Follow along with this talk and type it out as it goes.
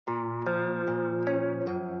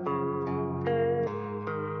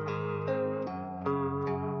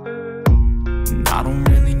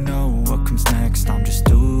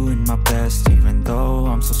my best, even though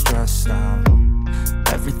I'm so stressed out.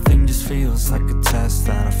 Everything just feels like a test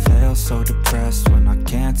that I fail, so depressed when I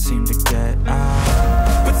can't seem to get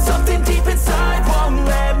out. But something deep inside won't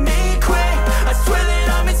let me quit. I swear that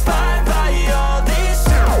I'm inspired by all this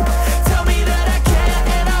shit. Tell me that I can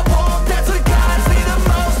and I won't, that's what guides me the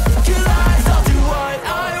most. Your lies, I'll do what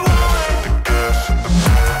I want. The gas in the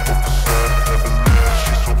middle of the set, never leave,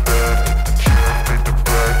 she's so bad. She made the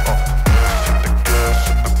bread, the gas in the middle of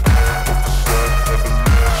the set, never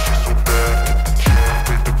leave, she's so bad. She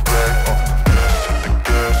made the bread, the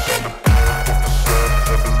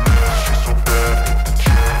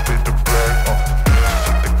gas in the middle of the set, never leave, she's so bad. She made the bread, the gas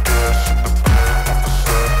in the middle of the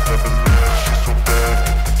set, never leave, she's so bad.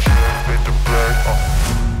 She made the bread,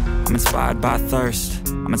 I'm inspired by thirst,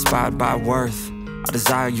 I'm inspired by worth. I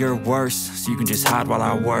desire your worst, so you can just hide while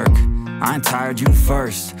I work. I ain't tired, you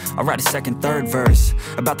first. I'll write a second, third verse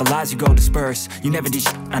about the lies you go disperse. You never did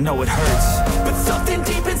shit, I know it hurts, but something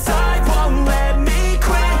deep inside